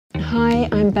Hi,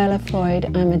 I'm Bella Freud.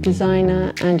 I'm a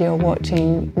designer and you're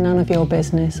watching None of Your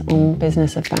Business on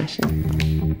Business of Fashion.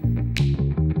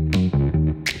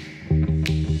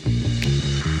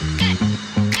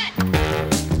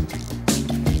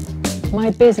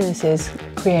 My business is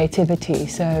creativity,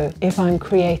 so if I'm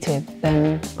creative,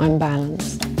 then I'm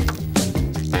balanced.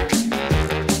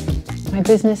 My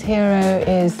business hero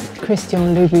is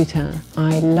Christian Louboutin.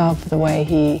 I love the way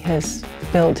he has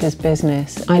built his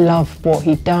business. I love what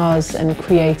he does, and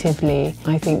creatively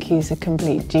I think he's a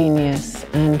complete genius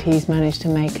and he's managed to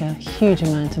make a huge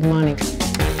amount of money.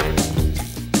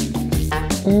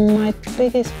 My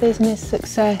biggest business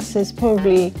success is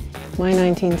probably my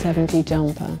 1970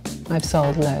 jumper. I've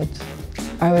sold loads.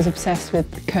 I was obsessed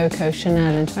with Coco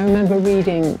Chanel, and I remember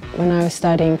reading when I was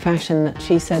studying fashion that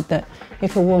she said that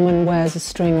if a woman wears a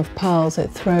string of pearls, it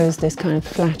throws this kind of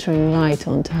flattering light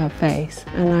onto her face.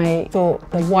 And I thought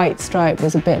the white stripe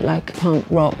was a bit like a punk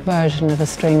rock version of a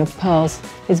string of pearls.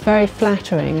 It's very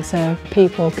flattering, so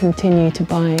people continue to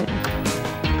buy it.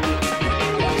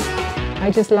 I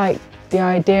just like the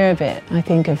idea of it. I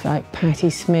think of like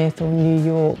Patti Smith or New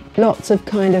York. Lots of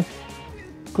kind of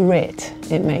grit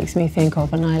it makes me think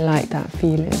of, and I like that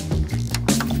feeling.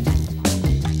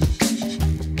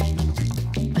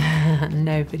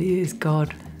 Nobody is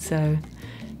God, so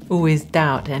always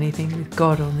doubt anything with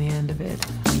God on the end of it.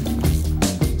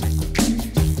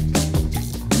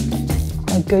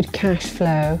 A good cash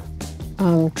flow,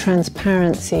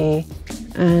 transparency,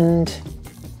 and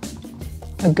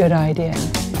a good idea.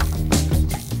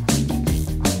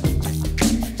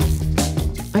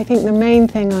 I think the main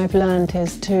thing I've learned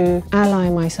is to ally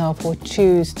myself or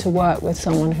choose to work with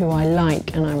someone who I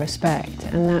like and I respect,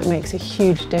 and that makes a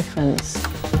huge difference.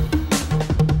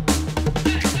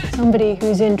 Somebody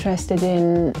who's interested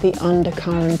in the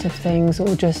undercurrent of things,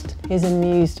 or just is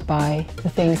amused by the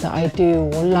things that I do,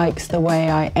 or likes the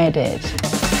way I edit.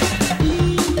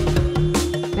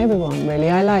 Everyone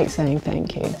really, I like saying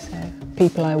thank you. So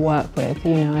people I work with,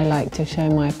 you know, I like to show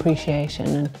my appreciation,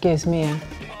 and it gives me a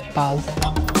buzz.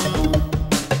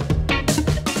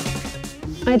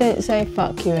 I don't say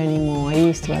fuck you anymore. I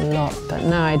used to a lot, but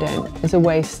now I don't. It's a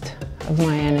waste of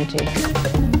my energy.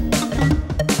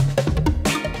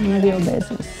 None of your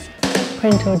business.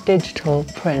 Print or digital?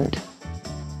 Print.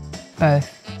 Both.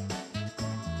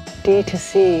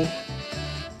 D2C,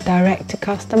 direct to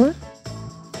customer.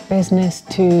 Business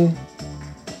to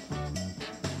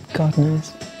God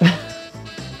knows.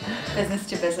 Business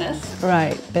to business?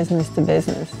 Right, business to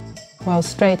business. Well,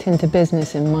 straight into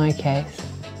business in my case.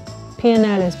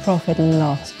 P&L is profit and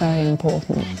loss, very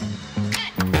important.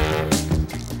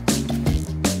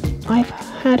 I've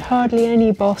had hardly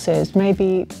any bosses,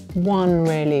 maybe one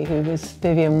really, who was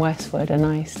Vivienne Westwood, and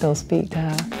I still speak to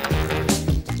her.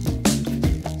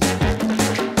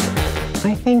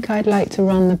 I think I'd like to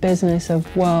run the business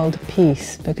of world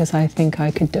peace, because I think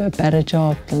I could do a better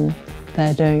job than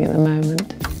they're doing at the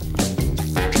moment.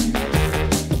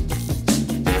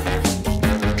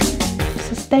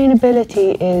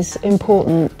 Sustainability is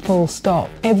important, full stop.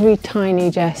 Every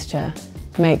tiny gesture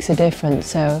makes a difference,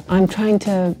 so I'm trying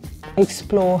to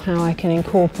explore how I can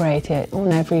incorporate it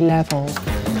on every level.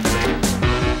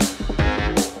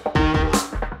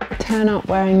 Turn up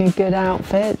wearing a good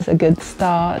outfit is a good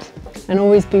start, and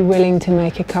always be willing to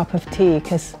make a cup of tea,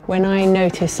 because when I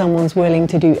notice someone's willing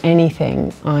to do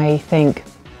anything, I think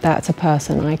that's a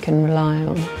person I can rely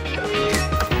on.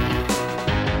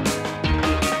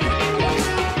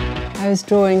 I was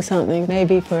drawing something,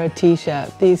 maybe for a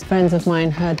t-shirt. These friends of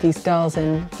mine heard these girls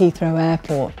in Heathrow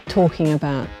Airport talking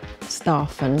about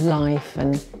stuff and life,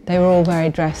 and they were all very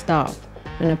dressed up,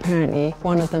 and apparently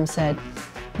one of them said,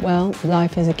 well,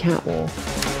 life is a catwalk.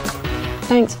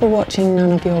 Thanks for watching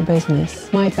None of Your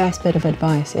Business. My best bit of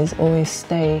advice is always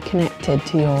stay connected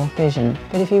to your vision.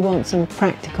 But if you want some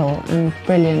practical and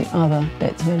brilliant other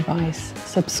bits of advice,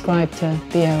 subscribe to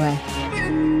BOF.